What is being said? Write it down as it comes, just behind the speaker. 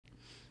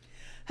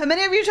How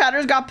many of you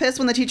chatters got pissed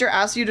when the teacher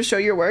asked you to show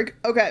your work?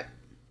 Okay.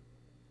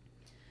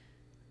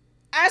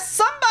 As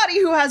somebody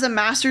who has a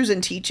master's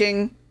in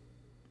teaching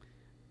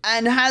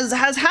and has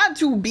had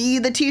to be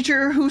the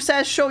teacher who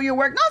says show your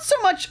work, not so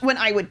much when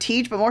I would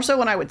teach, but more so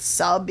when I would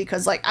sub,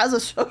 because like as a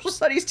social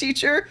studies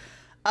teacher,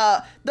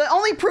 the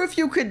only proof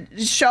you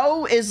could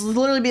show is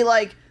literally be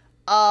like,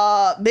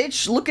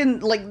 bitch,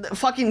 looking like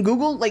fucking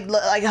Google, like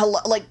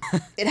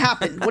it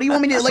happened. What do you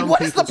want me to do? Like,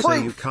 what is the proof?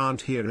 Say you can't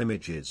hear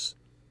images.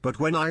 But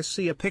when I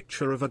see a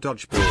picture of a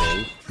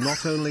dodgeball,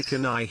 not only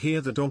can I hear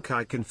the dunk,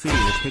 I can feel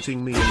it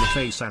hitting me in the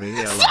face,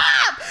 Arielle.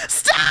 Stop!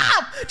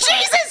 Stop!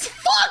 Jesus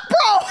fuck,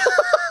 bro!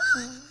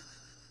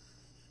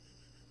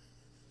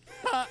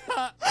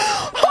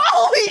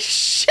 Holy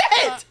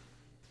shit!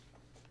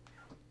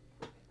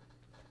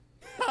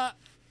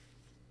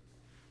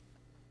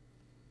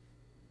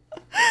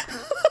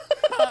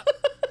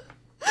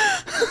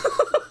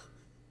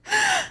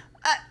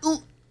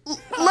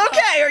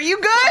 LoHK, are you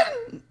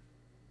good?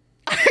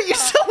 Are you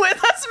still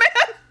with us,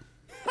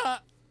 man?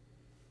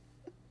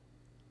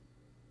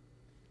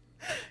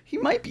 He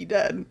might be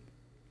dead.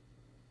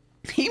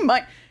 He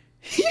might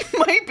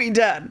be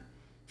dead.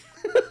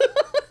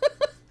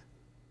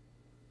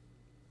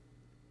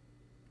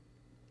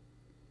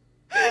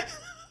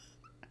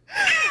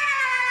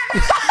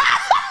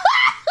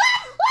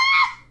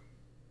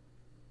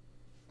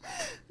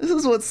 This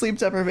is what sleep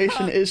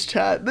deprivation is,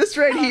 chat. This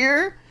right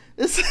here,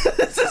 this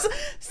is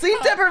sleep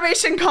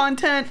deprivation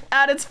content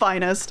at its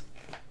finest.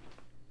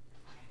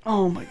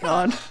 Oh my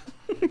god.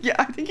 Yeah,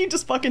 I think he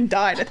just fucking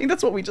died. I think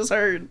that's what we just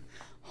heard.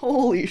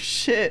 Holy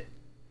shit.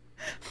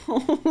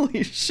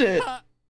 Holy shit.